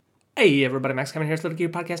Hey everybody, Max coming here. It's a Little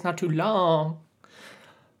Cute Podcast, not too long.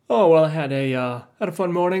 Oh, well, I had a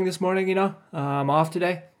fun morning this morning, I'm off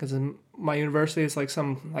today because my university is like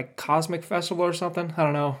some like cosmic festival or something. I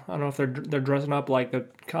don't know if they're dressing up like the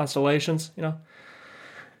constellations, and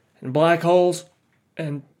black holes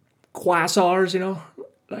and quasars,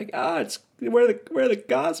 like it's we're the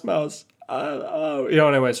cosmos.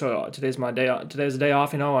 Anyway, so today's my day. Today's the day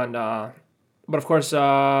off, and but of course,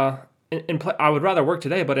 I would rather work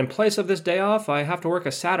today, but in place of this day off, I have to work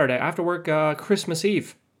a Saturday. I have to work Christmas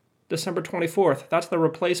Eve, December 24th. That's the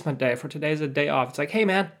replacement day for today's a day off. It's like, hey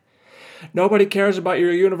man, nobody cares about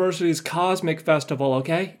your university's cosmic festival,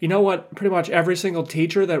 okay? You know what pretty much every single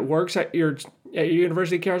teacher that works at your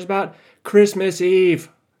university cares about? Christmas Eve.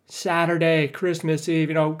 Saturday, Christmas Eve,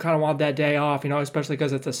 kind of want that day off, especially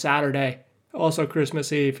because it's a Saturday. Also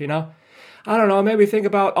Christmas Eve, I don't know, maybe think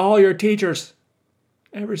about all your teachers.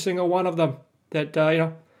 Every single one of them that,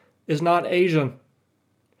 is not Asian.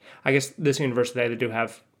 I guess this university, they do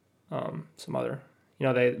have some other,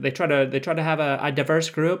 they try to have a diverse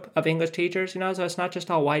group of English teachers, so it's not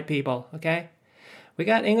just all white people, okay? We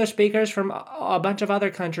got English speakers from a bunch of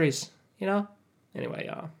other countries, Anyway,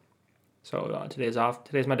 so today's off.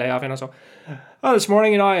 Today's my day off, so this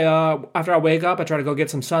morning, after I wake up, I try to go get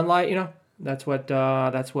some sunlight, That's what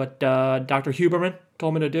Dr. Huberman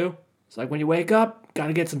told me to do. It's like when you wake up,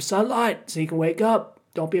 gotta get some sunlight so you can wake up.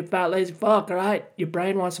 Don't be a fat, lazy fuck, all right? Your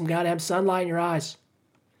brain wants some goddamn sunlight in your eyes.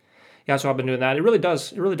 Yeah, so I've been doing that. It really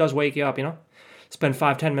does wake you up, Spend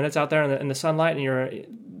 5-10 minutes out there in the sunlight,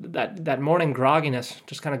 and that morning grogginess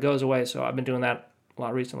just kind of goes away. So I've been doing that a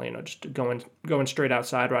lot recently, just going straight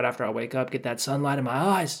outside right after I wake up, get that sunlight in my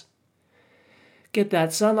eyes. Get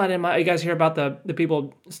that sunlight in my... You guys hear about the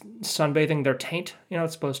people sunbathing their taint?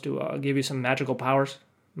 It's supposed to give you some magical powers.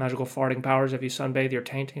 Magical farting powers if you sunbathe your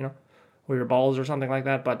taint, or your balls or something like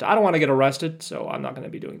that. But I don't want to get arrested, so I'm not going to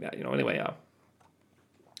be doing that, Anyway,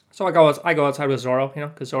 so I go outside with Zoro,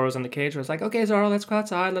 because Zoro's in the cage. So it's like, okay, Zoro, let's go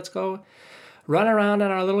outside. Let's go run around in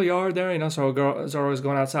our little yard there, So Zoro's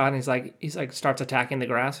going outside, and he's like starts attacking the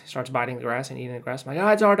grass. He starts biting the grass and eating the grass. I'm like, all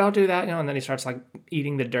right, Zoro, don't do that, And then he starts like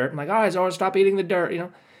eating the dirt. I'm like, all right, Zoro, stop eating the dirt,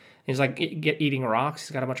 He's like eating rocks.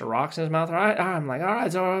 He's got a bunch of rocks in his mouth. All right, I'm like, all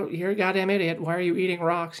right, Zoro, you're a goddamn idiot. Why are you eating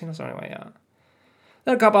rocks? So anyway,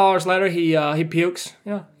 then a couple hours later, he pukes.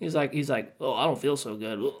 He's like, oh, I don't feel so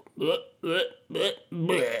good.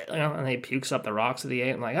 And he pukes up the rocks that he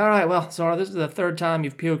ate. I'm like, all right, well, Zoro, this is the third time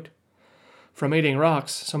you've puked from eating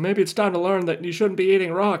rocks. So maybe it's time to learn that you shouldn't be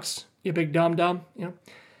eating rocks, you big dum-dum.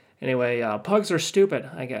 Anyway, pugs are stupid,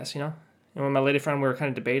 I guess. And when my lady friend, we were kind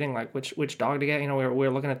of debating like which dog to get. We were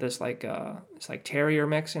looking at this like it's like terrier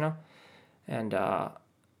mix, and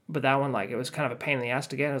but that one, like, it was kind of a pain in the ass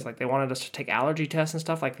to get. It was like they wanted us to take allergy tests and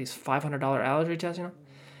stuff, like these $500 allergy tests,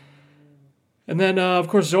 And then of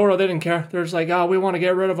course Zoro, they didn't care. They're just like, oh, we want to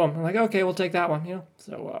get rid of them. I'm like, okay, we'll take that one,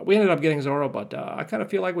 So we ended up getting Zoro, but I kind of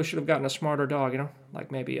feel like we should have gotten a smarter dog,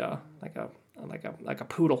 like maybe like a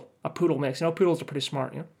poodle mix. Poodles are pretty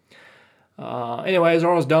smart, Anyway,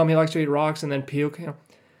 Zoro's dumb. He likes to eat rocks and then puke,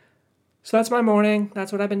 So that's my morning.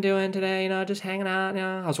 That's what I've been doing today, just hanging out,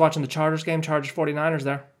 I was watching the Chargers game, Chargers 49ers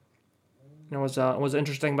there. What was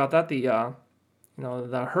interesting about that, the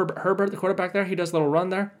Herbert, the quarterback there, he does a little run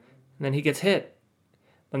there, and then he gets hit.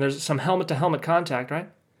 And there's some helmet-to-helmet contact, right?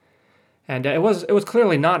 And it was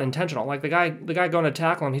clearly not intentional. Like, the guy going to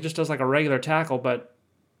tackle him, he just does like a regular tackle, but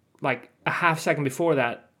like a half second before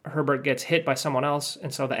that, Herbert gets hit by someone else,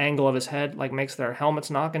 and so the angle of his head like makes their helmets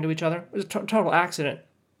knock into each other. It was a total accident,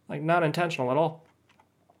 like not intentional at all.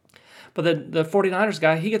 But the 49ers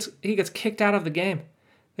guy, he gets kicked out of the game.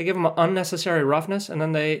 They give him an unnecessary roughness, and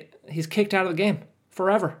then he's kicked out of the game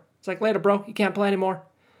forever. It's like, later, bro, you can't play anymore.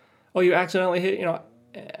 Oh, you accidentally hit,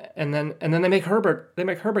 and then they make Herbert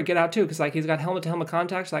get out too, because like he's got helmet-to-helmet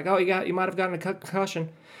contacts. Like, oh, you might have gotten a concussion.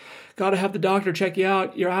 Got to have the doctor check you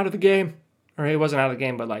out. You're out of the game. Or he wasn't out of the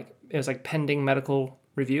game, but like it was like pending medical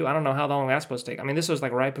review. I don't know how long that's supposed to take. I mean, this was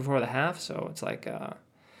like right before the half, so it's like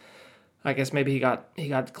I guess maybe he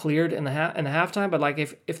got cleared in the halftime. But like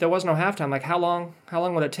if there was no halftime, like how long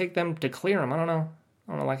would it take them to clear him? I don't know.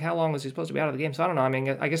 Like how long was he supposed to be out of the game? So I don't know. I mean,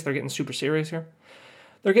 I guess they're getting super serious here.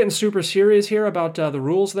 They're getting super serious here about the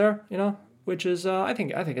rules there, which is I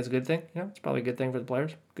think it's a good thing. It's probably a good thing for the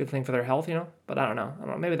players, good thing for their health, But I don't know.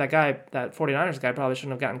 Maybe that 49ers guy probably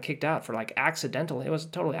shouldn't have gotten kicked out for like accidentally. It was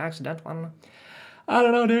totally accidental. I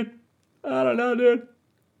don't know, dude. Yeah,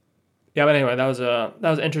 but anyway, that was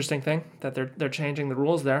an interesting thing that they're changing the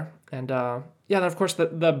rules there. And then of course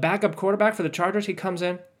the backup quarterback for the Chargers, he comes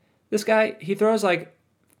in. This guy, he throws like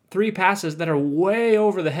 3 passes that are way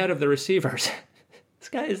over the head of the receivers. This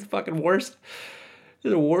guy is the fucking worst.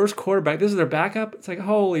 He's the worst quarterback. This is their backup. It's like,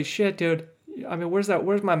 holy shit, dude. I mean, where's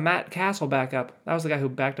my Matt Castle backup? That was the guy who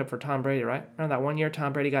backed up for Tom Brady, right? Remember that one year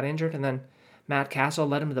Tom Brady got injured and then Matt Castle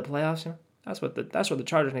led him to the playoffs? You know? That's what the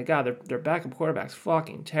Chargers need. God, their backup quarterback's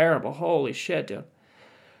fucking terrible. Holy shit, dude.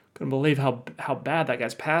 Couldn't believe how bad that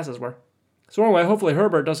guy's passes were. So anyway, hopefully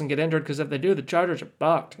Herbert doesn't get injured, because if they do, the Chargers are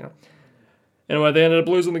fucked. You know. Anyway, they ended up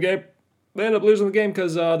losing the game. They ended up losing the game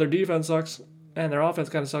because their defense sucks and their offense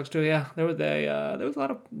kind of sucks too. Yeah, there was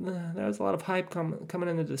a lot of hype coming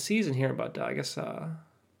into the season here, but I guess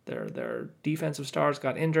their defensive stars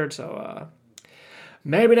got injured. So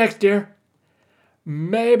maybe next year.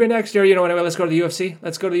 Maybe next year, anyway, let's go to the UFC.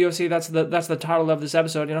 Let's go to the UFC. That's the title of this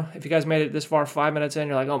episode, If you guys made it this far, 5 minutes in,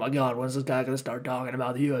 you're like, oh my God, when's this guy going to start talking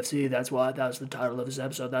about the UFC? That's the title of this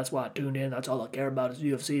episode. That's why I tuned in. That's all I care about is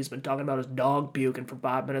UFC. He's been talking about his dog puking for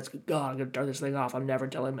 5 minutes. God, I'm going to turn this thing off. I'm never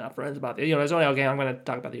telling my friends about it. It's only okay. I'm going to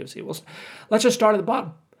talk about the UFC. Let's just start at the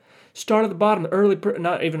bottom. Start at the bottom.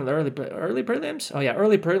 Not even the early prelims. Oh yeah,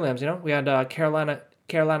 early prelims. We had Carolina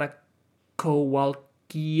Kowalski.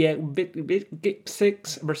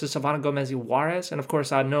 Six versus Silvana Gomez Juarez, and of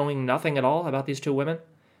course, knowing nothing at all about these two women,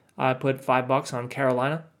 I put $5 on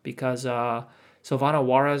Carolina because Silvana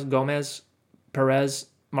Juarez, Gomez, Perez,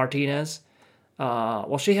 Martinez.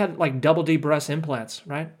 She had like double D breast implants,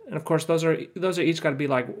 right? And of course, those are each got to be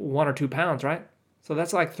like 1 or 2 pounds, right? So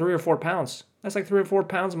that's like 3 or 4 pounds. That's like 3 or 4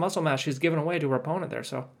 pounds of muscle mass she's given away to her opponent there.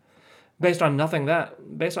 So based on nothing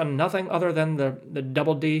other than the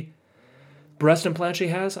double D breast implant she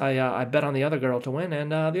has, I bet on the other girl to win,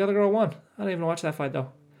 and the other girl won. I didn't even watch that fight,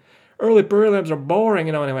 though. Early prelims are boring,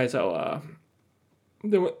 anyway, so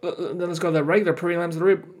then let's go to the regular prelims.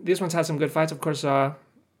 These ones had some good fights. Of course, there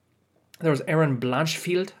was Erin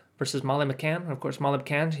Blanchfield versus Molly McCann. And of course, Molly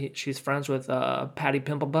McCann, she's friends with Patty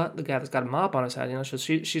Pimplebutt, the guy that's got a mop on his head, so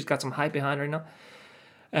she's got some hype behind her,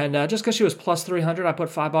 And just because she was plus 300, I put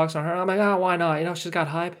 $5 on her. I'm like, why not? She's got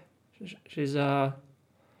hype. She's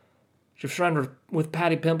friend with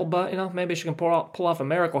Patty Pimplebutt, maybe she can pull off a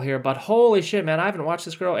miracle here. But holy shit, man, I haven't watched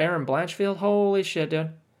this girl, Erin Blanchfield. Holy shit,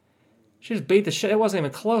 dude. She just beat the shit. It wasn't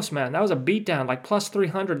even close, man. That was a beatdown, like plus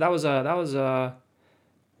 300. That was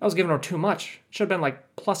giving her too much. It should have been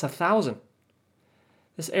like plus 1,000.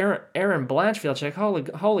 This Erin Blanchfield chick, holy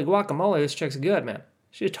guacamole, this chick's good, man.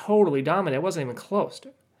 She totally dominated. It wasn't even close,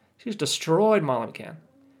 dude. She just destroyed Molly McCann.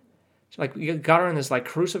 She got her in this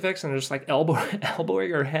crucifix and just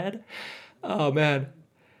elbowing her head. Oh man,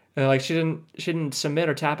 and she didn't submit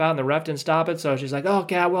or tap out, and the ref didn't stop it. So she's like, oh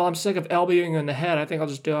okay, well I'm sick of elbowing you in the head. I think I'll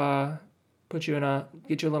just get you a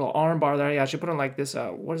little arm bar there. Yeah, she put on this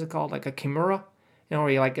what is it called, like a kimura, where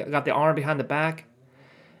you got the arm behind the back,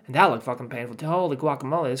 and that looked fucking painful. Holy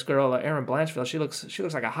guacamole, this girl Erin Blanchfield, she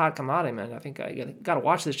looks like a hot commodity, man. I think I gotta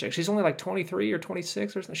watch this chick. She's only like 23 or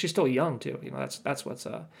 26 or something. She's still young too. That's what's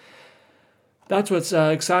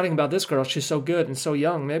exciting about this girl. She's so good and so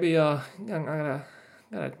young. Maybe I gotta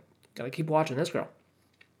keep watching this girl,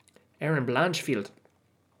 Erin Blanchfield.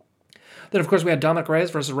 Then of course we had Dominic Reyes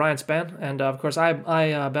versus Ryan Spann, and of course I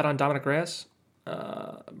bet on Dominic Reyes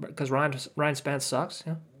because Ryan Spann sucks.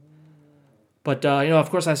 Yeah. But of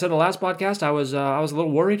course I said in the last podcast I was a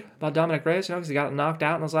little worried about Dominic Reyes, because he got knocked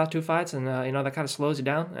out in those last 2 fights, and that kind of slows you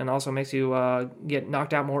down and also makes you get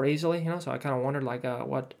knocked out more easily. So I kind of wondered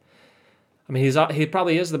what. I mean, he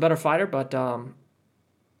probably is the better fighter, but I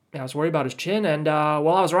was worried about his chin, and I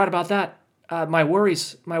was right about that. My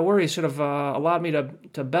worries should have allowed me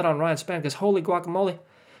to bet on Ryan Spann, because holy guacamole,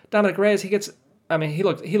 Dominic Reyes, he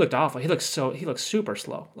looked awful. He looked super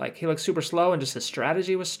slow. He looked super slow, and just his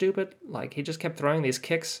strategy was stupid. He just kept throwing these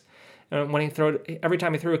kicks, and every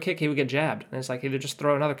time he threw a kick, he would get jabbed, and it's like he'd just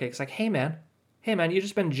throw another kick. It's like, hey man, you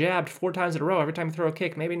just been jabbed 4 times in a row. Every time you throw a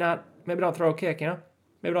kick, maybe don't throw a kick,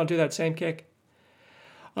 Maybe don't do that same kick.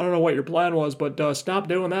 I don't know what your plan was, but stop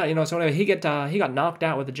doing that. So anyway, he got knocked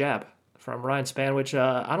out with a jab from Ryan Spann, which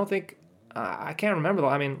I don't think I can't remember though.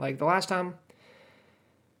 I mean, the last time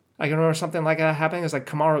I can remember something like that happening is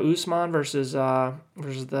Kamaru Usman versus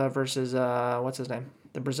what's his name,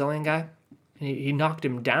 the Brazilian guy. He knocked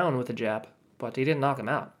him down with a jab, but he didn't knock him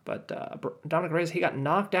out. But Dominic Reyes, he got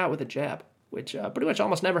knocked out with a jab, which pretty much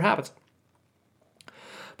almost never happens.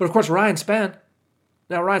 But of course, Ryan Spann,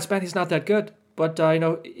 he's not that good. But,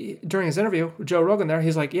 during his interview with Joe Rogan there,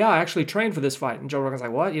 he's like, yeah, I actually trained for this fight. And Joe Rogan's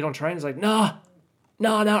like, what? You don't train? He's like, no,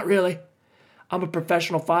 not really. I'm a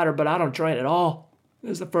professional fighter, but I don't train at all.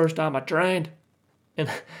 This is the first time I trained. And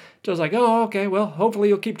Joe's like, oh, okay, well, hopefully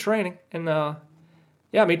you'll keep training. And,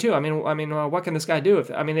 yeah, me too. I mean, what can this guy do?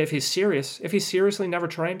 If he's serious, if he seriously never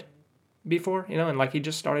trained, before, and like he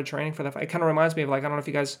just started training for that fight. It kind of reminds me of, like, I don't know if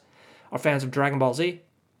you guys are fans of Dragon Ball Z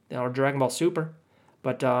or Dragon Ball Super,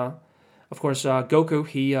 but of course Goku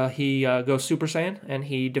he goes Super Saiyan and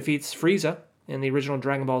he defeats Frieza in the original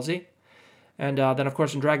Dragon Ball Z, and then of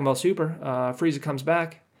course in Dragon Ball Super, Frieza comes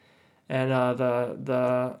back, and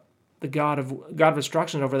the god of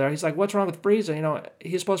destruction over there, he's like, what's wrong with Frieza?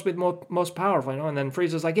 He's supposed to be the most powerful, and then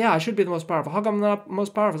Frieza's like, yeah, I should be the most powerful. How come I'm not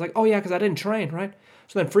most powerful? It's like, oh yeah, because I didn't train, right?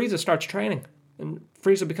 So then Frieza starts training, and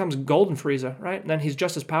Frieza becomes Golden Frieza, right? And then he's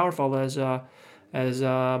just as powerful as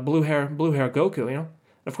blue hair Goku,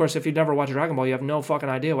 Of course, if you never watched Dragon Ball, you have no fucking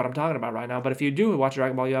idea what I'm talking about right now. But if you do watch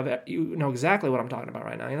Dragon Ball, you know exactly what I'm talking about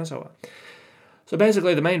right now, So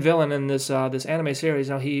basically, the main villain in this anime series,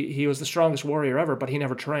 he was the strongest warrior ever, but he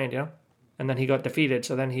never trained, And then he got defeated,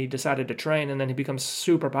 so then he decided to train, and then he becomes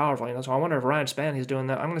super powerful, So I wonder if Ryan Spann, he's doing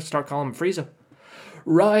that. I'm going to start calling him Frieza.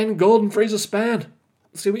 Ryan Golden Frieza Spann.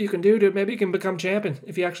 See what you can do, dude. Maybe you can become champion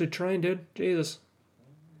if you actually train, dude. Jesus.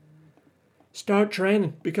 Start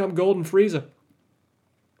training. Become Golden Frieza.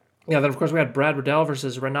 Yeah, then of course we had Brad Riddell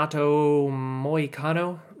versus Renato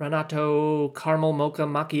Moicano. Renato Caramel Mocha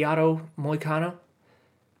Macchiato Moicano.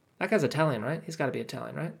 That guy's Italian, right? He's got to be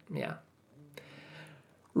Italian, right? Yeah.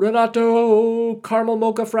 Renato Caramel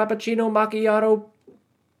Mocha Frappuccino Macchiato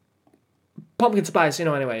Pumpkin Spice.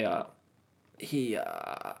 Anyway,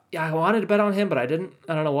 I wanted to bet on him, but I didn't.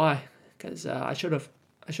 I don't know why. Because I should have,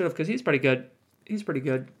 because he's pretty good. He's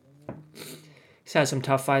had some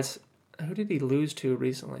tough fights. Who did he lose to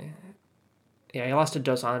recently? Yeah, he lost to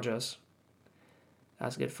Dos Anjos. That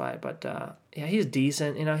was a good fight, but yeah, he's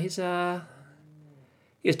decent. He's a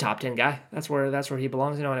top 10 guy. That's where he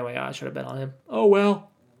belongs. Anyway, I should have bet on him. Oh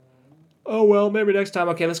well, maybe next time.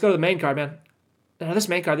 Okay, let's go to the main card, man. Now this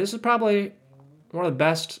main card, this is probably one of the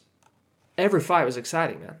best. Every fight was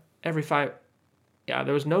exciting, man. Every fight, yeah,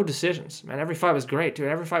 there was no decisions, man. Every fight was great, dude.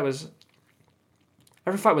 Every fight was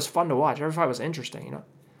fun to watch. Every fight was interesting,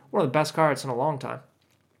 One of the best cards in a long time.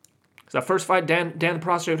 Because that first fight, Dan the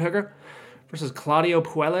Prostitute Hooker versus Claudio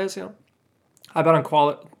Puelles, I bet on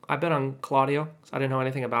Claudio, because I didn't know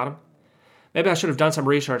anything about him. Maybe I should have done some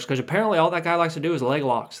research, because apparently all that guy likes to do is leg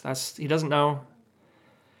locks. He doesn't know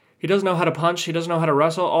how to punch. He doesn't know how to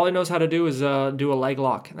wrestle. All he knows how to do is do a leg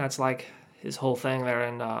lock. And that's like his whole thing there.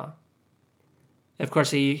 And of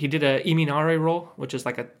course, he did a iminare roll, which is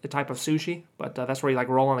like a type of sushi. But that's where you like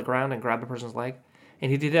roll on the ground and grab the person's leg.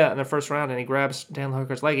 And he did that in the first round, and he grabs Dan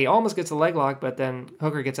Hooker's leg. He almost gets the leg lock, but then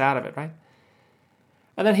Hooker gets out of it, right?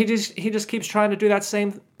 And then he just keeps trying to do that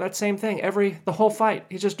same thing the whole fight.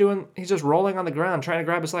 He's just rolling on the ground trying to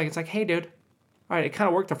grab his leg. It's like, hey, dude, all right, it kind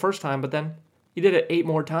of worked the first time, but then he did it 8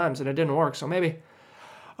 more times and it didn't work. So maybe,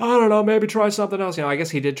 I don't know, maybe try something else. I guess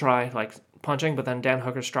he did try like punching, but then Dan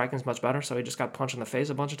Hooker's striking is much better, so he just got punched in the face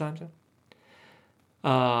a bunch of times.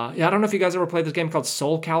 Yeah, I don't know if you guys ever played this game called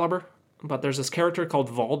Soul Calibur, but there's this character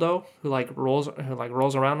called Voldo who rolls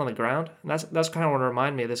around on the ground. And that's kind of what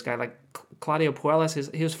reminded me of this guy, like Claudio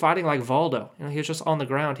Puelles. He was fighting like Voldo. He was just on the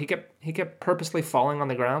ground. He kept purposely falling on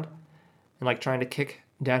the ground and like trying to kick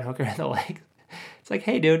Dan Hooker in the leg. It's like,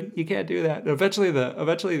 hey, dude, you can't do that. And eventually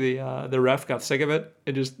the ref got sick of it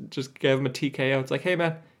and just gave him a TKO. It's like, hey,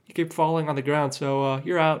 man, you keep falling on the ground, so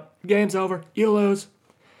you're out. Game's over. You lose.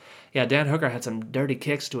 Yeah, Dan Hooker had some dirty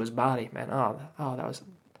kicks to his body, man.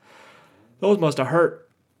 Those must have hurt.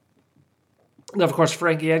 And of course,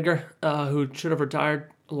 Frankie Edgar, who should have retired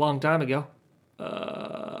a long time ago.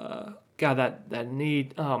 God, that knee.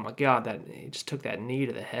 Oh my God, he just took that knee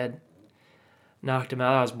to the head, knocked him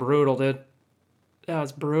out. That was brutal, dude. That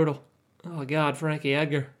was brutal. Oh God, Frankie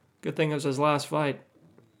Edgar. Good thing it was his last fight.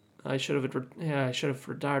 I should have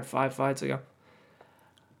retired 5 fights ago.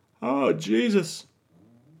 Oh Jesus.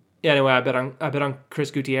 Yeah. Anyway, I bet on Chris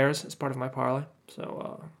Gutierrez as part of my parlay.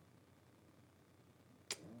 So.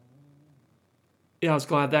 Yeah, I was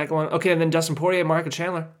glad that going. Okay, and then Dustin Poirier, Michael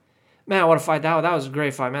Chandler. Man, what a fight that was. That was a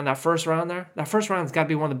great fight, man. That first round's got to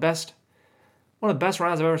be one of the best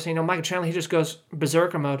rounds I've ever seen. Michael Chandler, he just goes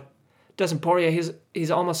berserker mode. Dustin Poirier,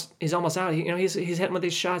 he's almost out. He's hitting with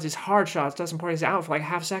these shots, these hard shots. Dustin Poirier's out for like a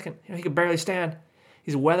half second. He could barely stand.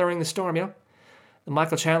 He's weathering the storm. And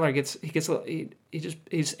Michael Chandler he just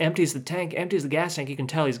empties the tank, empties the gas tank. You can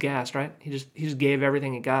tell he's gassed, right? He just gave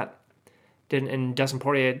everything he got. And Dustin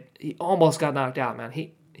Poirier, he almost got knocked out, man.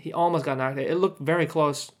 He almost got knocked out. It looked very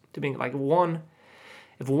close to being like if one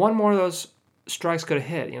more of those strikes could have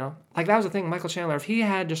hit, Like that was the thing, Michael Chandler, if he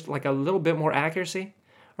had just like a little bit more accuracy,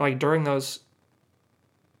 or like during those,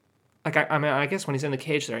 like I guess when he's in the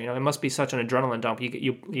cage there, it must be such an adrenaline dump.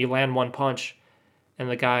 You land one punch, and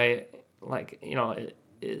the guy, like,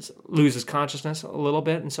 loses consciousness a little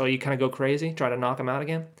bit, and so you kind of go crazy, try to knock him out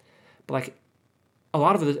again. But like a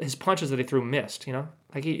lot of his punches that he threw missed,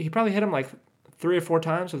 like he probably hit him like 3 or 4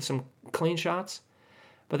 times with some clean shots,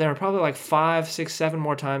 but there were probably like 5, 6, 7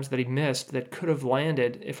 more times that he missed that could have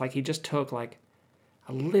landed if like he just took like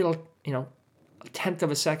a little, a tenth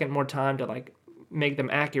of a second more time to like make them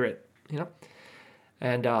accurate,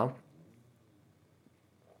 and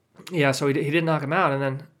yeah, so he did knock him out, and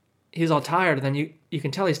then he's all tired, and then you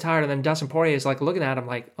can tell he's tired, and then Dustin Poirier is like looking at him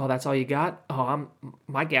like, oh, that's all you got? Oh,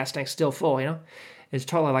 my gas tank's still full, It's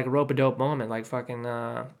totally like a rope-a-dope moment, like fucking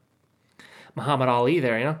Muhammad Ali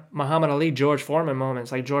there, Muhammad Ali, George Foreman moment.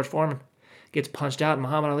 It's like George Foreman gets punched out, and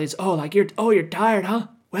Muhammad Ali's, you're tired, huh?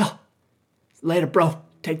 Well, later, bro.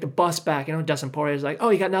 Take the bus back, Dustin Poirier's like,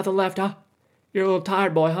 oh, you got nothing left, huh? You're a little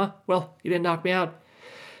tired, boy, huh? Well, you didn't knock me out.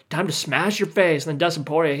 Time to smash your face. And then Dustin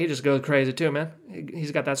Poirier, he just goes crazy too, man.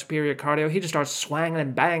 He's got that superior cardio. He just starts swanging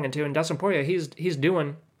and banging too. And Dustin Poirier, he's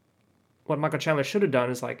doing what Michael Chandler should have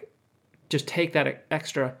done, is like just take that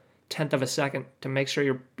extra tenth of a second to make sure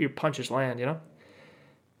your punches land,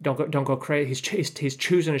 Don't go crazy. He's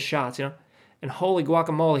choosing his shots, And holy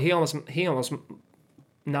guacamole, he almost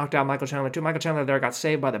knocked out Michael Chandler too. Michael Chandler there got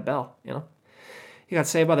saved by the bell, He got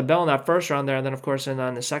saved by the bell in that first round there, and then of course in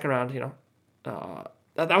the second round,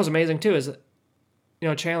 that was amazing too. Is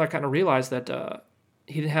Chandler kind of realized that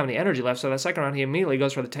he didn't have any energy left, so that second round he immediately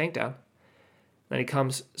goes for the takedown. Then he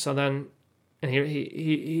comes, and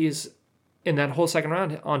he's in that whole second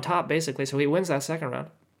round on top basically, so he wins that second round.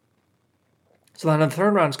 So then the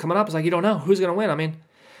third round's coming up. It's like you don't know who's gonna win. I mean,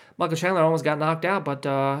 Michael Chandler almost got knocked out, but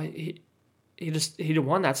he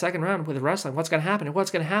won that second round with wrestling. What's gonna happen?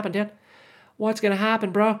 What's gonna happen, Dan? What's gonna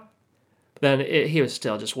happen, bro? Then he was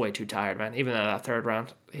still just way too tired, man. Even in that third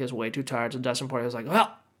round, he was way too tired. So Dustin Poirier was like,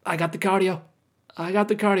 well, I got the cardio.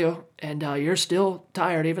 And you're still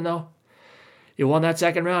tired, even though you won that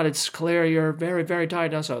second round. It's clear you're very, very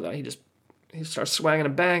tired now. So he starts swinging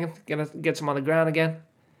and banging, gets him on the ground again.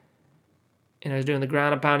 He's doing the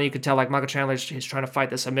ground and pound. You could tell, like, Michael Chandler, he's trying to fight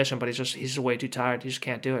the submission, but he's just way too tired. He just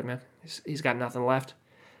can't do it, man. He's got nothing left.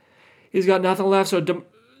 So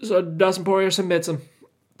Dustin Poirier submits him.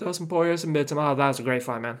 Oh, that was a great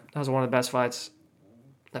fight, man. That was one of the best fights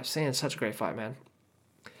I've seen. It's such a great fight, man.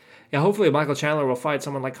 Yeah, hopefully Michael Chandler will fight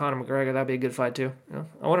someone like Conor McGregor. That'd be a good fight, too.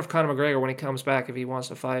 I wonder if Conor McGregor, when he comes back, if he wants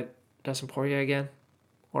to fight Dustin Poirier again.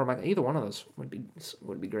 Or either one of those would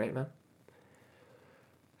be great, man.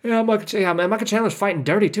 Yeah, Michael Chandler's fighting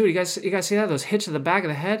dirty, too. You guys see that? Those hits to the back of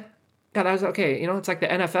the head? Yeah, that was okay. It's like the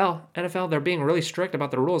NFL. NFL, they're being really strict about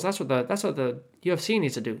the rules. That's what the UFC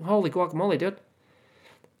needs to do. Holy guacamole, dude.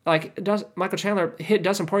 Like, Michael Chandler hit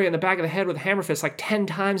Dustin Poirier in the back of the head with a hammer fist like 10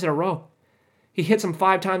 times in a row. He hits him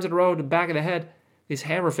 5 times in a row to the back of the head, these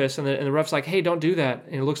hammer fists, and the ref's like, hey, don't do that.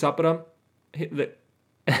 And he looks up at him,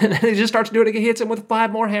 and then he just starts doing it again. He hits him with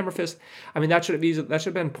 5 more hammer fists. I mean, that should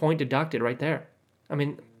have been point deducted right there. I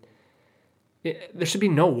mean, there should be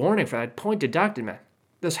no warning for that. Point deducted, man.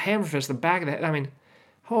 Those hammer fists, the back of the head. I mean,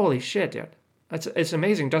 holy shit, dude. It's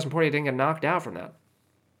amazing Dustin Poirier didn't get knocked out from that.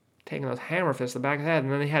 Taking those hammer fists to the back of the head,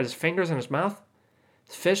 and then he had his fingers in his mouth.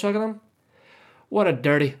 His fish hooking him. What a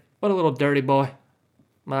little dirty boy.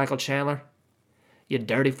 Michael Chandler. You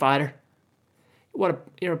dirty fighter.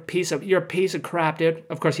 You're a piece of crap, dude.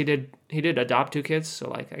 Of course he did adopt 2 kids, so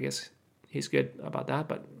like I guess he's good about that,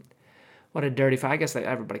 but what a dirty fight. I guess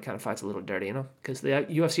everybody kind of fights a little dirty, because the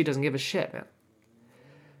UFC doesn't give a shit, man.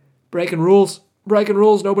 Breaking rules,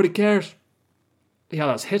 nobody cares. Yeah,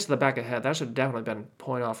 those hits to the back of the head, that should have definitely been a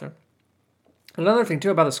point off there. Another thing,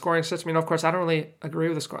 too, about the scoring system, of course, I don't really agree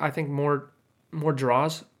with the score. I think more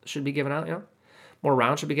draws should be given out, More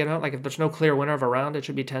rounds should be given out. Like, if there's no clear winner of a round, it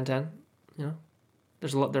should be 10-10,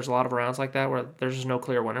 There's a lot of rounds like that where there's just no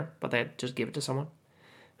clear winner, but they just give it to someone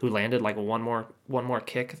who landed, like, one more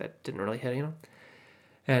kick that didn't really hit,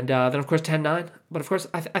 And then, of course, 10-9. But, of course,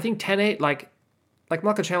 I think 10-8, like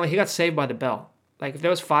Michael Chandler, he got saved by the bell. Like, if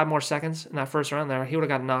there was 5 more seconds in that first round there, he would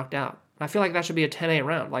have got knocked out. I feel like that should be a 10-8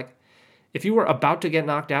 round. Like, if you were about to get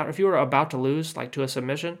knocked out, if you were about to lose, like, to a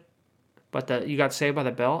submission, but you got saved by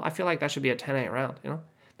the bell, I feel like that should be a 10-8 round, And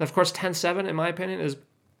of course, 10-7, in my opinion, is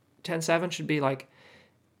 10-7 should be, like,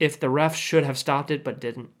 if the ref should have stopped it but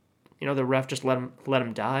didn't. The ref just let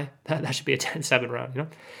him die. That should be a 10-7 round,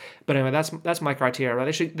 But anyway, that's my criteria,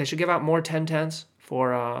 right? They should give out more 10-10s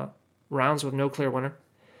for rounds with no clear winner.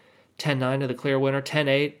 10-9 to the clear winner,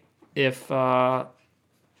 10-8 if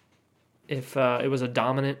it was a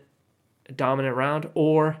dominant round,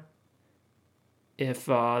 or if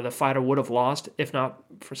the fighter would have lost, if not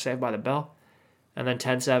for saved by the bell, and then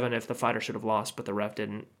 10-7 if the fighter should have lost but the ref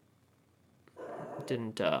didn't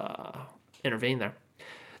intervene there.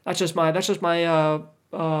 That's just my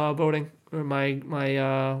voting, or my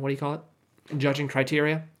what do you call it? Judging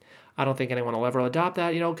criteria. I don't think anyone will ever adopt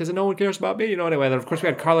that, because no one cares about me, Anyway, then of course we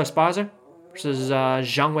had Carlos Esparza versus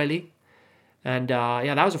Zhang Weili, and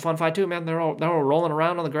that was a fun fight too, man. They're all rolling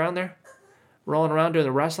around on the ground there, rolling around doing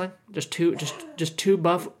the wrestling. Just two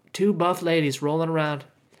buff ladies rolling around.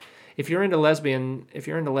 If you're into lesbian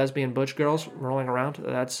butch girls rolling around,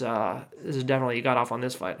 this is definitely, you got off on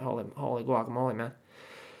this fight. Holy guacamole, man.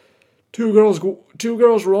 Two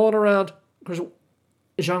girls rolling around. Of course,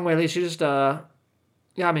 Zhang Weili, she just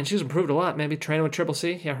she's improved a lot. Maybe training with Triple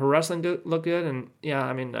C. Yeah, her wrestling looked good, and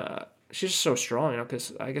she's just so strong,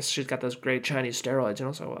 because I guess she's got those great Chinese steroids,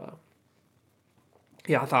 So,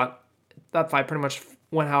 I thought that fight pretty much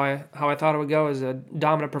went how I thought it would go. As a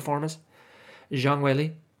dominant performance, Zhang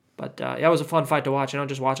Weili. But it was a fun fight to watch.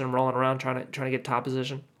 Just watching them rolling around, trying to get top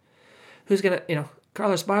position. Who's gonna,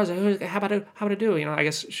 Carlos Esparza? How about to do? I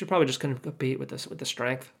guess she probably just couldn't compete with the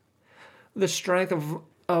strength. The strength of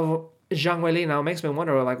Zhang Weili. Now it makes me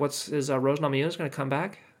wonder, is Rose Namajunas going to come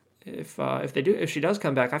back? If she does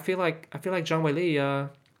come back, I feel like Zhang Weili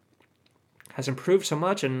has improved so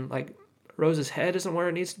much, and Rose's head isn't where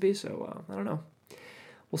it needs to be. So I don't know.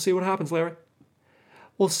 We'll see what happens, Larry.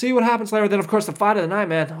 Then of course the fight of the night,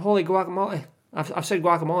 man. Holy guacamole! I've said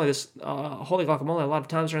guacamole holy guacamole a lot of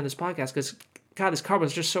times during this podcast, because God, this card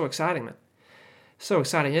was just so exciting, man. So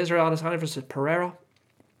exciting. Israel Adesanya versus Pereira.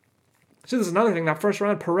 See, this is another thing. That first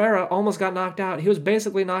round, Pereira almost got knocked out. He was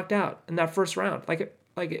basically knocked out in that first round.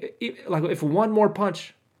 If one more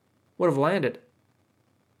punch would have landed,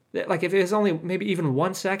 if it was only maybe even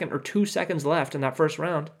 1 second or 2 seconds left in that first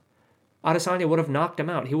round, Adesanya would have knocked him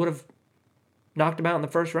out. He would have knocked him out in the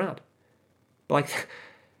first round. But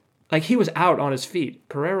he was out on his feet.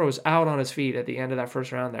 Pereira was out on his feet at the end of that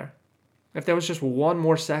first round there. If there was just 1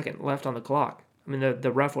 more second left on the clock,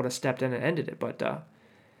 the ref would have stepped in and ended it. But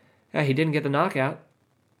he didn't get the knockout.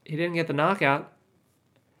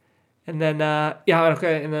 And then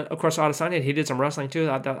and then of course Adesanya, he did some wrestling too.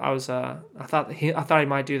 I thought he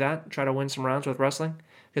might do that, try to win some rounds with wrestling,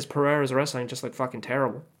 because Pereira's wrestling just looked fucking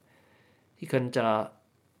terrible. He couldn't.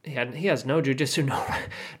 He has no jiu-jitsu,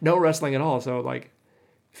 no wrestling at all. So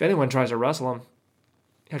if anyone tries to wrestle him,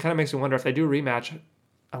 it kind of makes me wonder if they do rematch.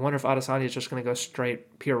 I wonder if Adesanya is just going to go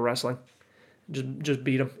straight pure wrestling, just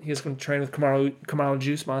beat him. He's going to train with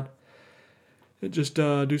Kamaru Usman, and just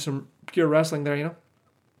do some pure wrestling there,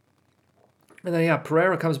 And then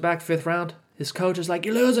Pereira comes back 5th round. His coach is like,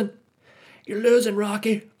 "You're losing,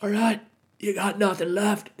 Rocky. All right, you got nothing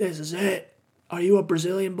left. This is it. Are you a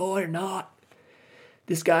Brazilian boy or not?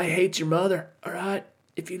 This guy hates your mother. All right.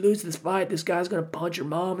 If you lose this fight, this guy's gonna punch your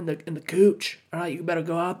mom in the cooch. All right, you better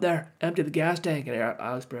go out there, empty the gas tank." And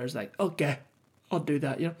Alex Pereira's like, "Okay, I'll do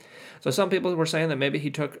that." So some people were saying that maybe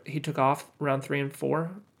he took off round 3 and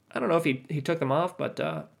 4. I don't know if he took them off,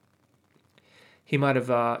 but he might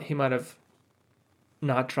have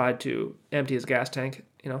not tried to empty his gas tank.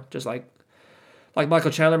 Just like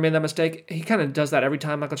Michael Chandler made that mistake. He kind of does that every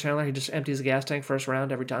time. Michael Chandler, he just empties the gas tank first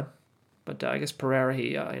round every time. But I guess Pereira,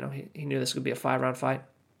 he knew this would be a 5-round fight.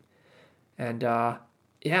 And,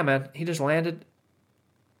 man, he just landed.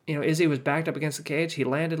 Izzy was backed up against the cage. He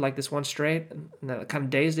landed this one straight, and that kind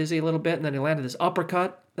of dazed Izzy a little bit, and then he landed this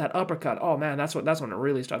uppercut. That uppercut, oh, man, that's when it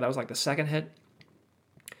really started. That was the second hit.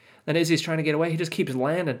 Then Izzy's trying to get away. He just keeps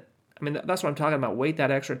landing. That's what I'm talking about. Wait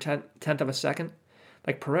that extra tenth of a second.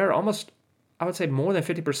 Pereira almost, I would say more than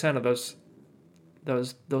 50% of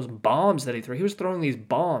those bombs that he threw. He was throwing these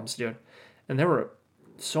bombs, dude. And there were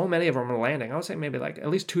so many of them were landing. I would say maybe at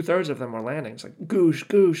least 2/3 of them were landing. It's goosh,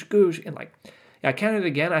 goosh, goosh. And I counted it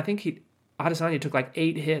again. I think Adesanya took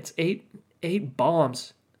 8 hits, eight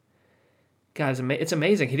bombs. Guys, it's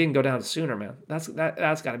amazing he didn't go down sooner, man. That's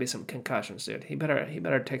got to be some concussions, dude. He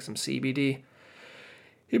better take some CBD.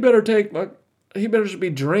 He better just be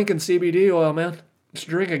drinking CBD oil, man. Just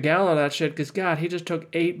drink a gallon of that shit, because God, he just took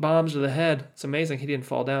 8 bombs to the head. It's amazing he didn't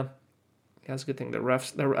fall down. That's a good thing.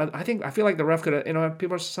 I feel like the ref could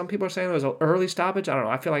have, some people are saying it was an early stoppage. I don't know.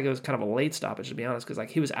 I feel like it was kind of a late stoppage, to be honest,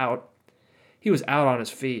 because he was out. He was out on his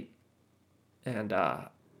feet. And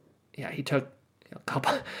he took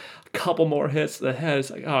a couple more hits to the head.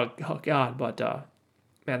 It's oh God. But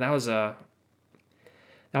man, that was a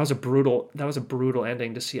brutal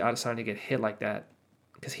ending to see Adesanya get hit like that.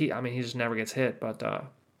 Because he just never gets hit. But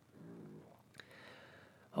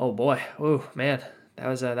oh boy, ooh man. That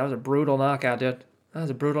was a brutal knockout, dude. That was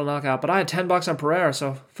a brutal knockout. But I had $10 on Pereira,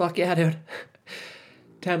 so fuck yeah, dude.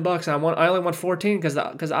 $10. I only won 14 because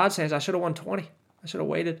the odds saying I should have won 20. I should have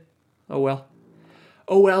waited. Oh well.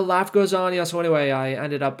 Oh well, life goes on. Yeah. So anyway, I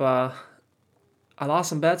ended up. I lost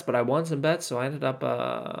some bets, but I won some bets. So I ended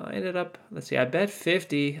up. Let's see. I bet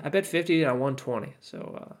 50. I bet 50 and I won 20.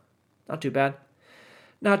 So not too bad.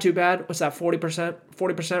 Not too bad. What's that? 40%.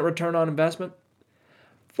 40% return on investment.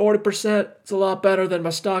 40%. It's a lot better than my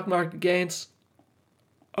stock market gains.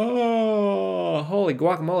 Oh, holy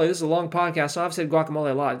guacamole! This is a long podcast, so I've said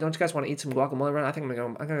guacamole a lot. Don't you guys want to eat some guacamole right now? I think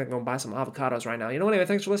I'm gonna go buy some avocados right now. You know what? Anyway,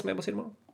 thanks for listening. Maybe we'll see you tomorrow.